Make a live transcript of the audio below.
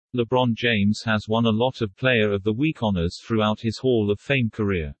LeBron James has won a lot of Player of the Week honors throughout his Hall of Fame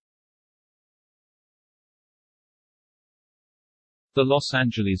career. The Los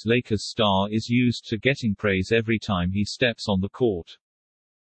Angeles Lakers star is used to getting praise every time he steps on the court.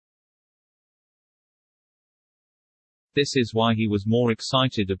 This is why he was more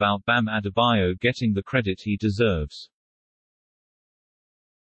excited about Bam Adebayo getting the credit he deserves.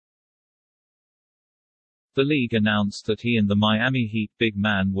 The league announced that he and the Miami Heat big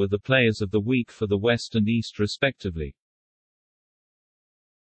man were the Players of the Week for the West and East respectively.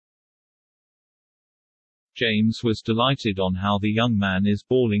 James was delighted on how the young man is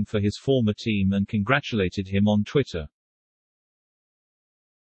balling for his former team and congratulated him on Twitter.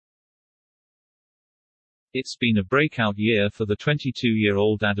 It's been a breakout year for the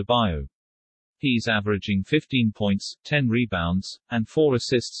 22-year-old Adebayo. He's averaging 15 points, 10 rebounds, and 4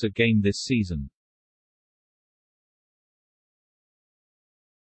 assists a game this season.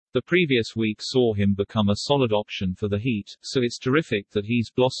 The previous week saw him become a solid option for the Heat, so it's terrific that he's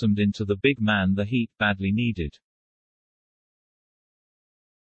blossomed into the big man the Heat badly needed.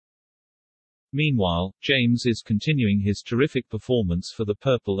 Meanwhile, James is continuing his terrific performance for the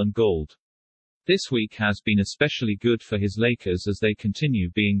purple and gold. This week has been especially good for his Lakers as they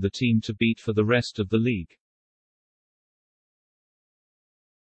continue being the team to beat for the rest of the league.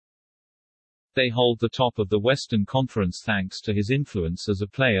 They hold the top of the Western Conference thanks to his influence as a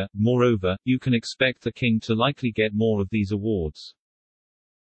player. Moreover, you can expect the King to likely get more of these awards.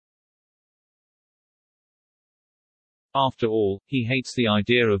 After all, he hates the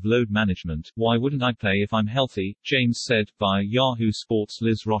idea of load management. Why wouldn't I play if I'm healthy? James said, by Yahoo Sports'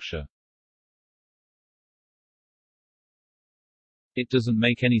 Liz Rocher. It doesn't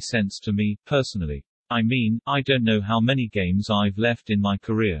make any sense to me, personally. I mean, I don't know how many games I've left in my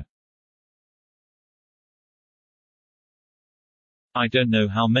career. I don't know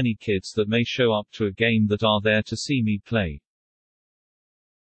how many kids that may show up to a game that are there to see me play.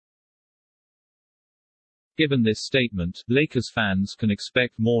 Given this statement, Lakers fans can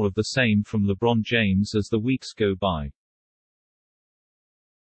expect more of the same from LeBron James as the weeks go by.